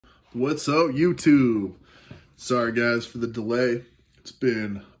What's up, YouTube? Sorry guys for the delay. It's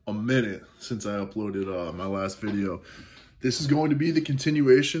been a minute since I uploaded my last video. This is going to be the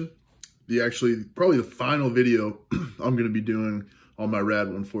continuation, probably the final video I'm going to be doing on my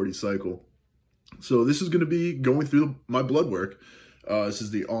RAD140 cycle. So this is going to be going through my blood work. This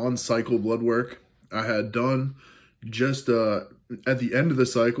is the on-cycle blood work I had done just at the end of the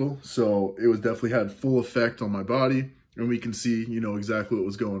cycle. So it was definitely had full effect on my body. And we can see, exactly what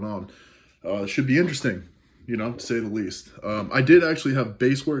was going on. It should be interesting, to say the least. I did actually have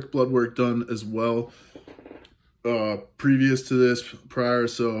base work, blood work done as well previous to this,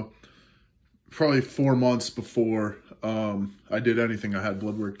 so probably 4 months before I did anything, I had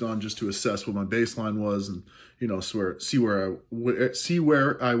blood work done just to assess what my baseline was and, see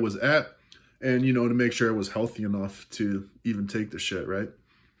where I was at and, to make sure I was healthy enough to even take the shit, right?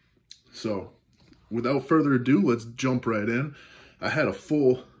 So without further ado, let's jump right in. I had a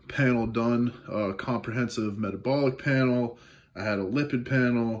full panel done, comprehensive metabolic panel. I had a lipid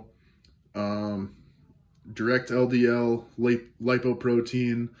panel, direct LDL,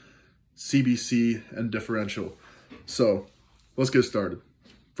 lipoprotein, CBC, and differential. So let's get started.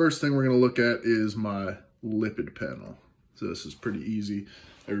 First thing we're going to look at is my lipid panel. So this is pretty easy.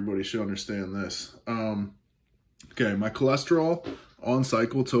 Everybody should understand this. Okay, my cholesterol on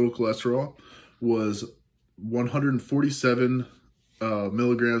cycle, total cholesterol, was 147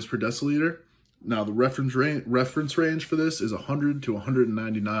 milligrams per deciliter. Now the reference range for this is 100 to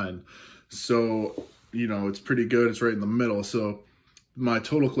 199. So, it's pretty good. It's right in the middle. So my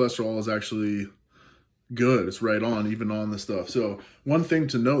total cholesterol is actually good. It's right on, even on this stuff. So one thing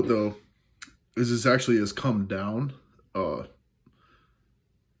to note though, is this actually has come down a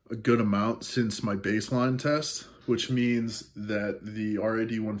good amount since my baseline test, which means that the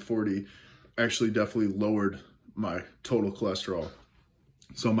RAD140 actually definitely lowered my total cholesterol.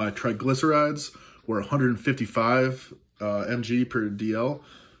 So my triglycerides were 155 mg per DL.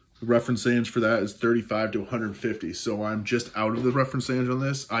 The reference range for that is 35 to 150. So I'm just out of the reference range on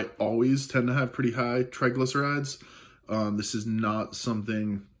this. I always tend to have pretty high triglycerides. This is not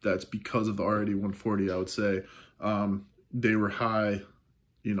something that's because of the RAD140, I would say. They were high,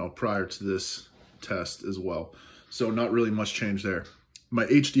 prior to this test as well. So not really much change there. My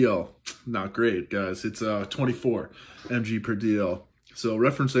HDL, not great, guys. It's 24 mg per DL. So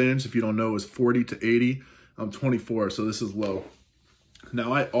reference range, if you don't know, is 40 to 80. I'm 24, so this is low.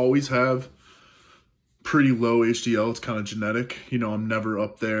 Now, I always have pretty low HDL. It's kind of genetic. I'm never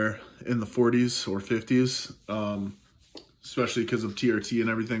up there in the 40s or 50s, especially because of TRT and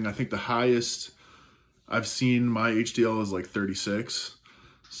everything. I think the highest I've seen my HDL is like 36.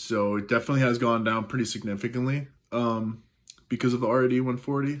 So it definitely has gone down pretty significantly. Because of the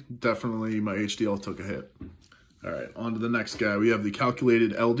RAD140, definitely my HDL took a hit. All right, on to the next guy. We have the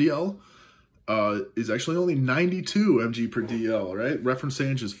calculated LDL. Is actually only 92 mg per DL, right? Reference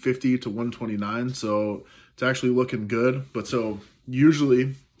range is 50 to 129, so it's actually looking good. But so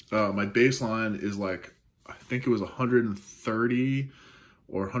usually my baseline is like, I think it was 130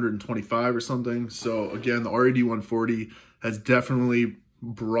 or 125 or something. So again, the RAD140 has definitely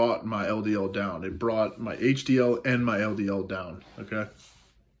brought my LDL down. It brought my HDL and my LDL down, okay?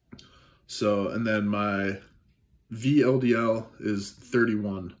 So, and then my VLDL is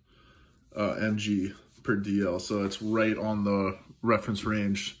 31 mg per DL. So it's right on the reference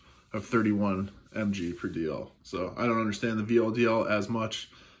range of 31 mg per DL. So I don't understand the VLDL as much,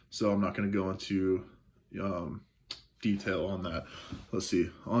 so I'm not going to go into detail on that. Let's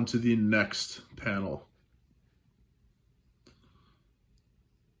see, on to the next panel.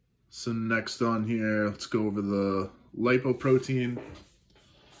 So next on here, let's go over the lipoprotein.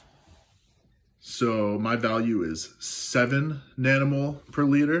 So my value is 7 nanomole per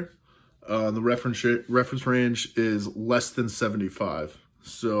liter. The reference range is less than 75.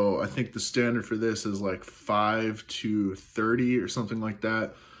 So I think the standard for this is like 5 to 30 or something like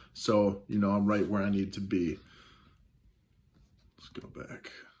that. So, I'm right where I need to be. Let's go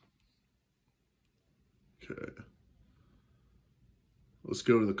back. Okay. Let's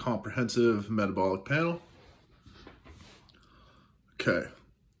go to the comprehensive metabolic panel. Okay,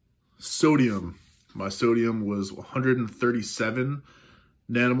 sodium. My sodium was 137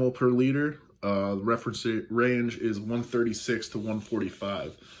 nanomole per liter. The reference range is 136 to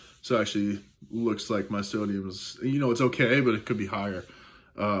 145. So actually looks like my sodium is, it's okay, but it could be higher.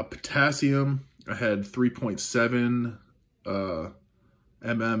 Potassium, I had 3.7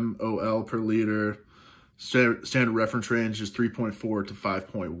 mmol per liter. Standard reference range is 3.4 to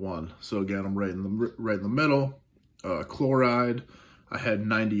 5.1. So again, I'm right in the middle. Chloride, I had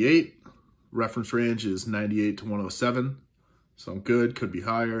 98. Reference range is 98 to 107. so I'm good, could be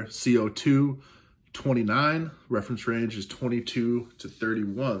higher. CO2, 29, reference range is 22 to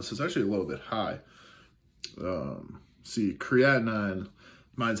 31, so it's actually a little bit high. See, creatinine,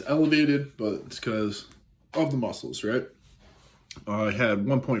 mine's elevated, but it's because of the muscles, right? I had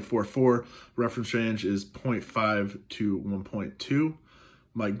 1.44, reference range is 0.5 to 1.2.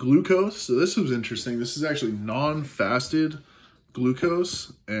 My glucose, so this was interesting. This is actually non-fasted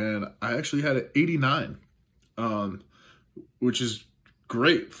glucose, and I actually had an 89, which is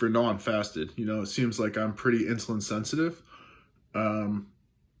great for non-fasted. You know, it seems like I'm pretty insulin sensitive.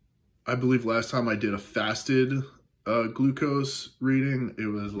 I believe last time I did a fasted glucose reading, it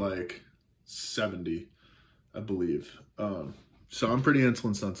was like 70, I believe. So I'm pretty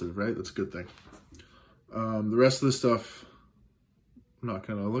insulin sensitive, right? That's a good thing. The rest of the stuff, I'm not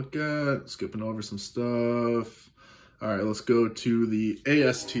gonna look at, skipping over some stuff. All right, let's go to the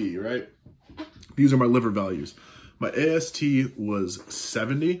AST, right? These are my liver values. My AST was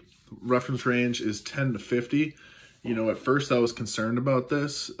 70, reference range is 10 to 50. You know, at first I was concerned about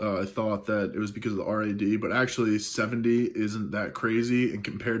this. I thought that it was because of the RAD, but actually 70 isn't that crazy, and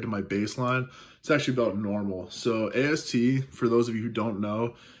compared to my baseline, it's actually about normal. So AST, for those of you who don't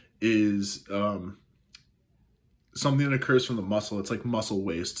know, is something that occurs from the muscle. It's like muscle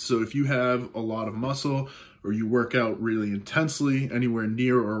waste. So if you have a lot of muscle or you work out really intensely anywhere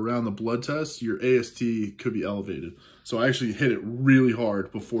near or around the blood test, your AST could be elevated. So I actually hit it really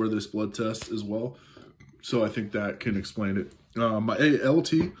hard before this blood test as well. So I think that can explain it. My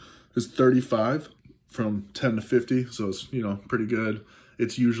ALT is 35 from 10 to 50. So it's, you know, pretty good.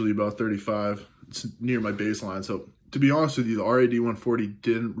 It's usually about 35. It's near my baseline. So to be honest with you, the RAD140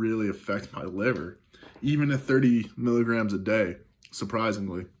 didn't really affect my liver, even at 30 milligrams a day,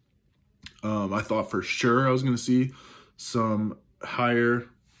 surprisingly. I thought for sure I was going to see some higher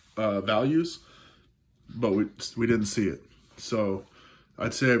values, but we didn't see it. So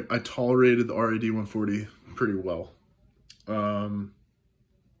I'd say I tolerated the RAD140 pretty well. Okay.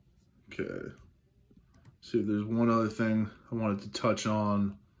 See if there's one other thing I wanted to touch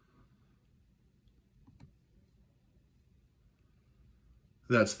on.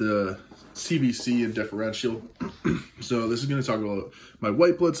 That's the CBC and differential. So this is going to talk about my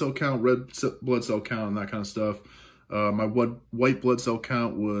white blood cell count, red blood cell count, and that kind of stuff. My white blood cell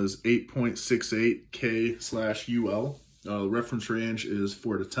count was 8.68 K/UL. The reference range is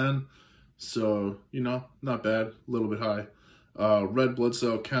 4 to 10. So, you know, not bad, a little bit high. Red blood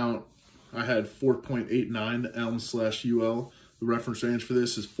cell count, I had 4.89 M/UL. The reference range for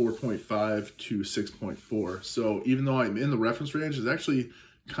this is 4.5 to 6.4. So even though I'm in the reference range, it's actually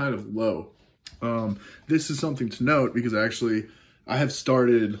kind of low. This is something to note because actually I have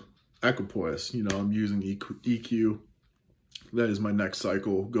started equipoise. You know, I'm using EQ. That is my next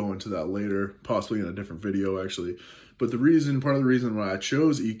cycle. Go into that later, possibly in a different video actually. But part of the reason why I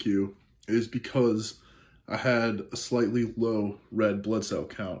chose EQ is because I had a slightly low red blood cell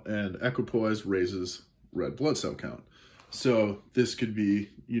count, and equipoise raises red blood cell count. So this could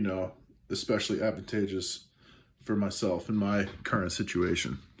be, you know, especially advantageous for myself in my current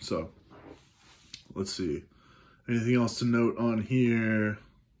situation. So let's see. Anything else to note on here?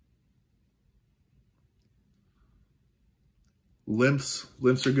 Lymphs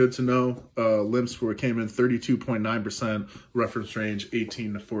are good to know. Lymphs came in 32.9%, reference range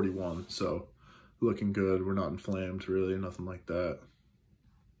 18 to 41. So looking good. We're not inflamed really, nothing like that.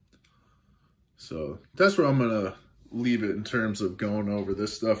 So that's where I'm gonna leave it in terms of going over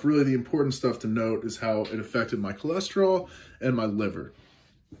this stuff. Really, the important stuff to note is how it affected my cholesterol and my liver.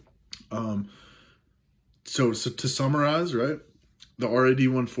 So to summarize, right, the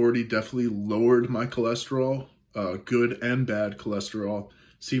RAD140 definitely lowered my cholesterol, good and bad cholesterol.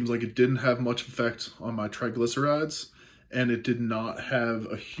 Seems like it didn't have much effect on my triglycerides, and it did not have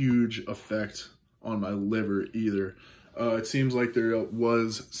a huge effect on my liver either. It seems like there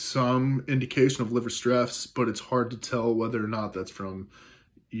was some indication of liver stress, but it's hard to tell whether or not that's from,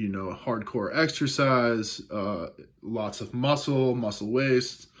 you know, hardcore exercise, lots of muscle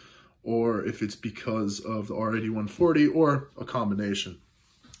waste, or if it's because of the RAD140 or a combination.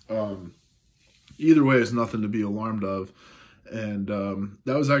 Either way, it's nothing to be alarmed of. And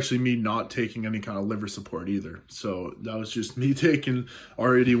that was actually me not taking any kind of liver support either. So that was just me taking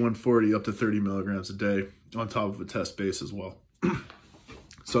RAD140 up to 30 milligrams a day on top of a test base as well.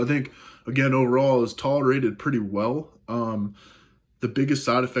 So I think, again, overall, it was tolerated pretty well. The biggest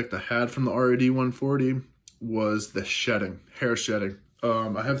side effect I had from the RAD140 was the shedding, hair shedding.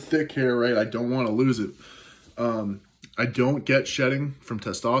 I have thick hair, right? I don't want to lose it. I don't get shedding from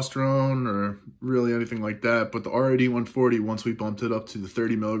testosterone or really anything like that, but the RAD140, once we bumped it up to the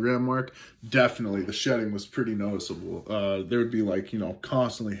 30 milligram mark, definitely the shedding was pretty noticeable. There would be like, you know,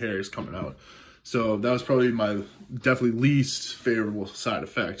 constantly hairs coming out. So that was probably my definitely least favorable side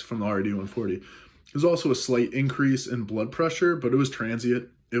effect from the RAD140. There's also a slight increase in blood pressure, but it was transient.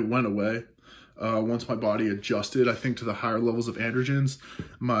 It went away. Once my body adjusted, I think, to the higher levels of androgens,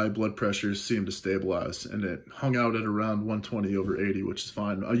 my blood pressure seemed to stabilize, and it hung out at around 120/80, which is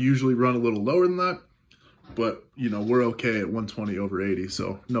fine. I usually run a little lower than that, but, you know, we're okay at 120/80,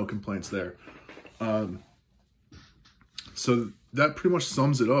 so no complaints there. So that pretty much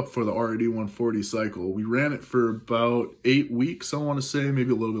sums it up for the RAD140 cycle. We ran it for about 8 weeks, I want to say,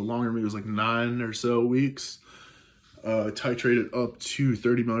 maybe a little bit longer. Maybe it was like 9 or so weeks. Titrated up to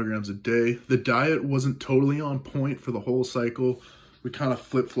 30 milligrams a day. The diet wasn't totally on point for the whole cycle. We kind of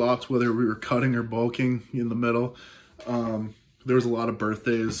flip-flopped whether we were cutting or bulking in the middle. There was a lot of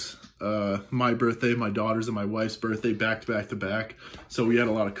birthdays. My birthday, my daughter's, and my wife's birthday back to back to back. So we had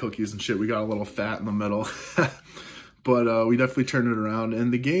a lot of cookies and shit. We got a little fat in the middle. But we definitely turned it around,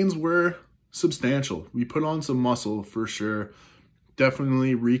 and the gains were substantial. We put on some muscle for sure.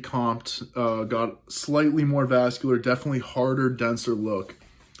 Definitely recomped, got slightly more vascular, definitely harder, denser look.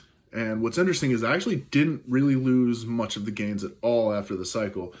 And what's interesting is I actually didn't really lose much of the gains at all after the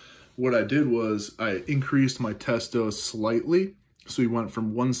cycle. What I did was I increased my test dose slightly. So we went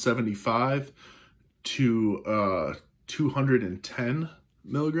from 175 to 210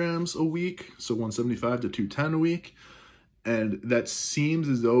 milligrams a week. So 175 to 210 a week. And that seems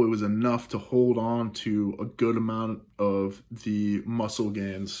as though it was enough to hold on to a good amount of the muscle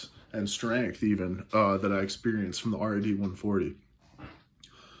gains and strength even that I experienced from the RAD140.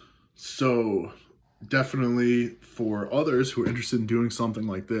 So definitely for others who are interested in doing something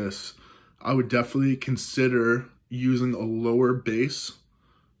like this, I would definitely consider using a lower base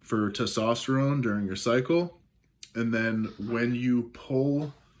for testosterone during your cycle. And then when you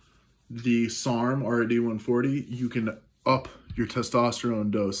pull the SARM RAD140, you can up your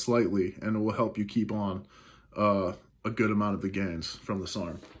testosterone dose slightly, and it will help you keep on a good amount of the gains from the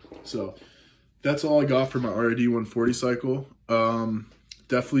SARM. So that's all I got for my RAD140 cycle.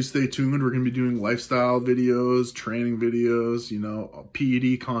 Definitely stay tuned. We're going to be doing lifestyle videos, training videos, you know,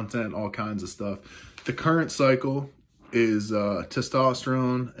 PED content, all kinds of stuff. The current cycle is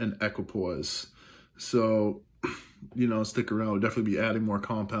testosterone and equipoise. So, you know, stick around. We'll definitely be adding more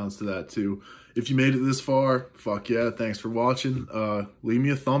compounds to that too. If you made it this far, fuck yeah, thanks for watching. Leave me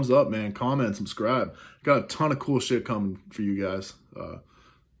a thumbs up, man. Comment, subscribe. Got a ton of cool shit coming for you guys.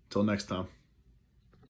 Till next time.